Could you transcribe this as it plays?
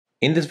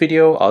In this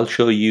video, I'll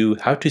show you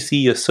how to see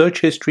your search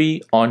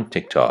history on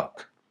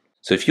TikTok.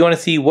 So if you want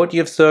to see what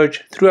you've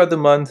searched throughout the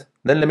month,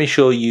 then let me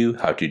show you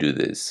how to do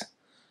this.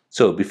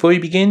 So before we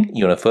begin,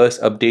 you want to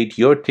first update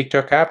your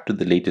TikTok app to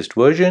the latest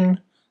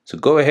version. So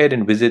go ahead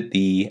and visit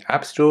the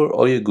App Store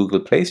or your Google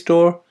Play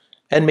Store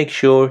and make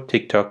sure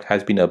TikTok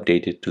has been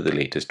updated to the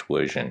latest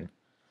version.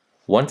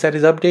 Once that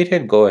is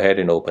updated, go ahead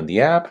and open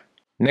the app.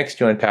 Next,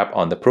 you want to tap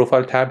on the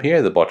Profile tab here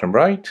at the bottom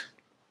right.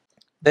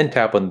 Then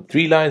tap on the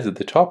three lines at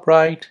the top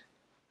right,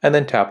 and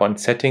then tap on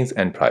Settings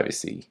and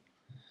Privacy.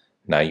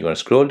 Now you want to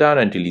scroll down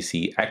until you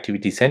see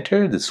Activity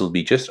Center. This will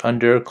be just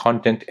under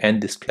Content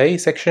and Display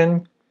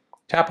section.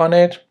 Tap on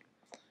it.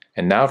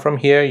 And now from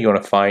here, you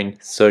want to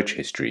find Search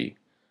History.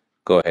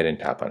 Go ahead and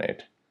tap on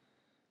it.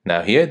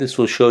 Now here, this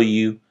will show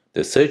you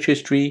the search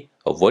history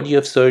of what you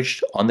have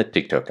searched on the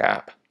TikTok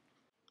app.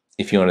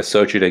 If you want to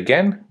search it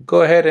again,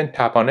 go ahead and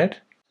tap on it.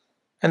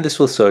 And this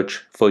will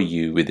search for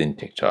you within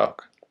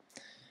TikTok.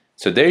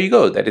 So there you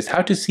go. That is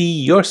how to see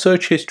your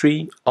search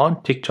history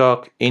on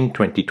TikTok in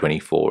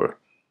 2024.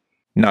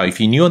 Now, if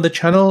you're new on the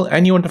channel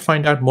and you want to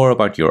find out more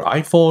about your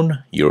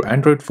iPhone, your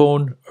Android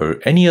phone, or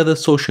any other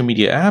social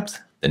media apps,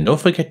 then don't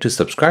forget to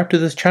subscribe to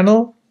this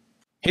channel.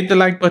 Hit the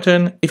like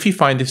button if you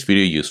find this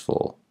video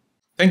useful.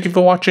 Thank you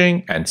for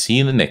watching and see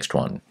you in the next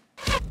one.